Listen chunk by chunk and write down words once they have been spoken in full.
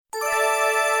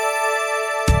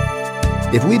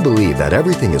If we believe that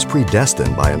everything is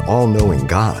predestined by an all-knowing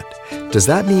God, does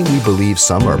that mean we believe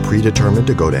some are predetermined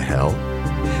to go to hell?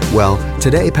 Well,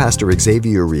 today Pastor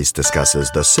Xavier Reese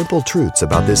discusses the simple truths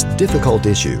about this difficult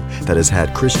issue that has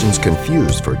had Christians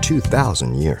confused for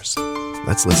 2,000 years.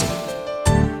 Let's listen.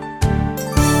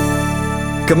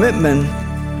 Commitment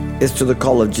is to the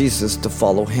call of Jesus to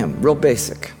follow him. Real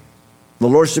basic. The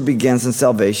Lordship begins in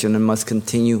salvation and must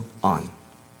continue on.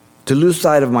 To lose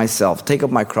sight of myself, take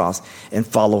up my cross, and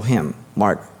follow him.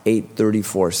 Mark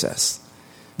 8:34 says.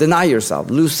 Deny yourself,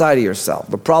 lose sight of yourself.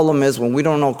 The problem is when we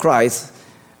don't know Christ,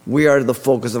 we are the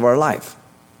focus of our life.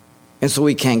 And so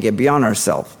we can't get beyond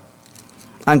ourselves.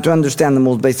 I'm to understand the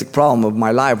most basic problem of my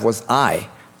life was I'm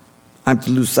to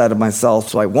lose sight of myself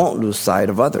so I won't lose sight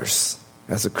of others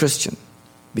as a Christian,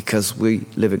 because we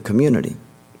live in community.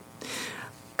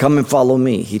 Come and follow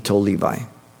me, he told Levi,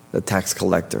 the tax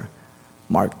collector.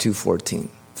 Mark 2:14.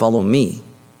 Follow me.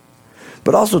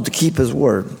 But also to keep his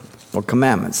word or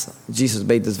commandments. Jesus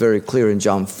made this very clear in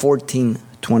John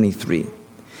 14:23.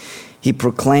 He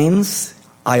proclaims,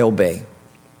 I obey.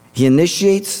 He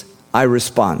initiates, I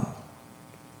respond.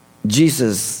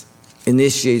 Jesus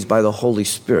initiates by the Holy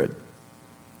Spirit,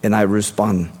 and I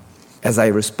respond as I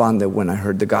responded when I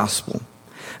heard the gospel.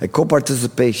 A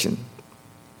co-participation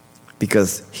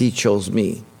because he chose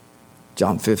me.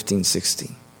 John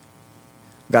 15:16.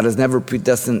 God has never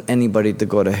predestined anybody to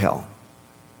go to hell.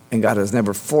 And God has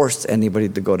never forced anybody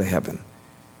to go to heaven.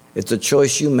 It's a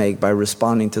choice you make by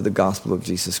responding to the gospel of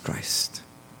Jesus Christ.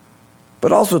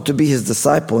 But also to be his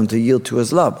disciple and to yield to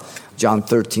his love. John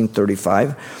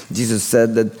 13:35, Jesus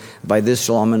said that by this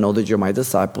shall all men know that you're my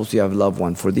disciples, you have love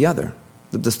one for the other.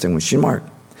 The distinguishing mark.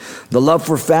 The love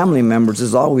for family members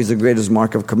is always the greatest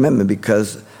mark of commitment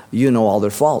because you know all their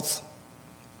faults.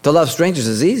 To love strangers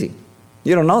is easy.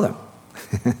 You don't know them.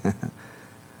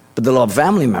 But to love a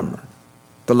family member,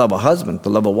 to love a husband, to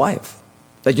love a wife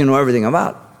that you know everything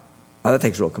about, now that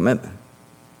takes real commitment.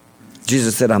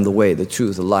 Jesus said, I'm the way, the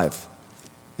truth, the life,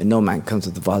 and no man comes to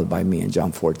the Father by me in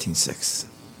John 14:6.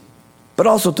 But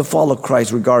also to follow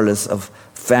Christ regardless of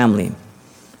family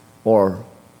or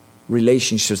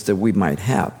relationships that we might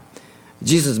have.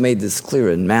 Jesus made this clear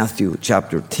in Matthew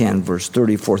chapter 10, verse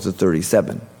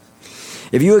 34-37.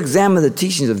 If you examine the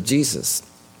teachings of Jesus,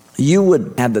 you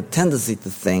would have the tendency to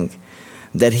think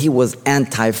that he was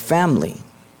anti-family.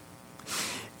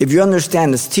 If you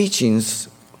understand his teachings,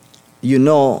 you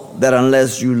know that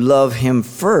unless you love him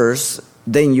first,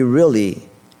 then you really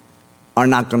are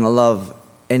not going to love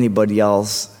anybody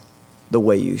else the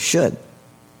way you should.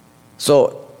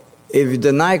 So if you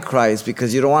deny Christ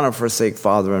because you don't want to forsake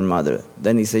father and mother,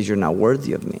 then he says you're not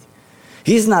worthy of me.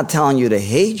 He's not telling you to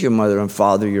hate your mother and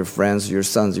father, your friends, your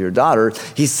sons, your daughters.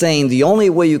 He's saying the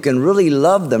only way you can really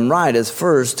love them right is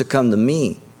first to come to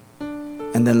me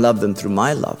and then love them through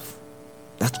my love.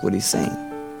 That's what he's saying.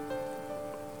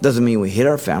 Doesn't mean we hate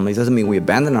our families, doesn't mean we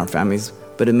abandon our families,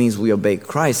 but it means we obey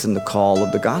Christ in the call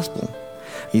of the gospel.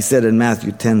 He said in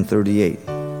Matthew 10:38,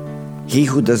 he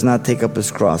who does not take up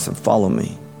his cross and follow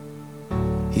me,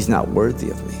 he's not worthy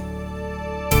of me.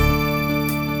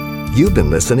 You've been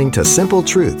listening to Simple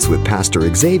Truths with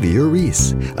Pastor Xavier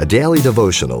Reese, a daily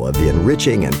devotional of the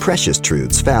enriching and precious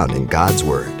truths found in God's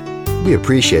Word. We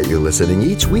appreciate you listening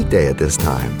each weekday at this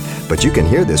time, but you can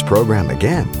hear this program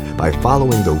again by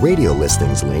following the radio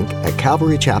listings link at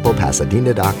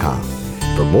CalvaryChapelPasadena.com.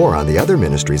 For more on the other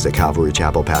ministries at Calvary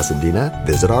Chapel Pasadena,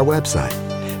 visit our website.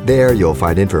 There you'll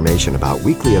find information about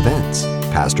weekly events,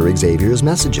 Pastor Xavier's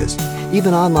messages,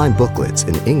 even online booklets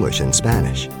in English and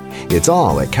Spanish. It's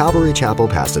all at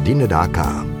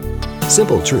CalvaryChapelPasadena.com.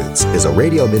 Simple Truths is a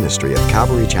radio ministry of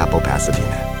Calvary Chapel,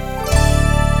 Pasadena.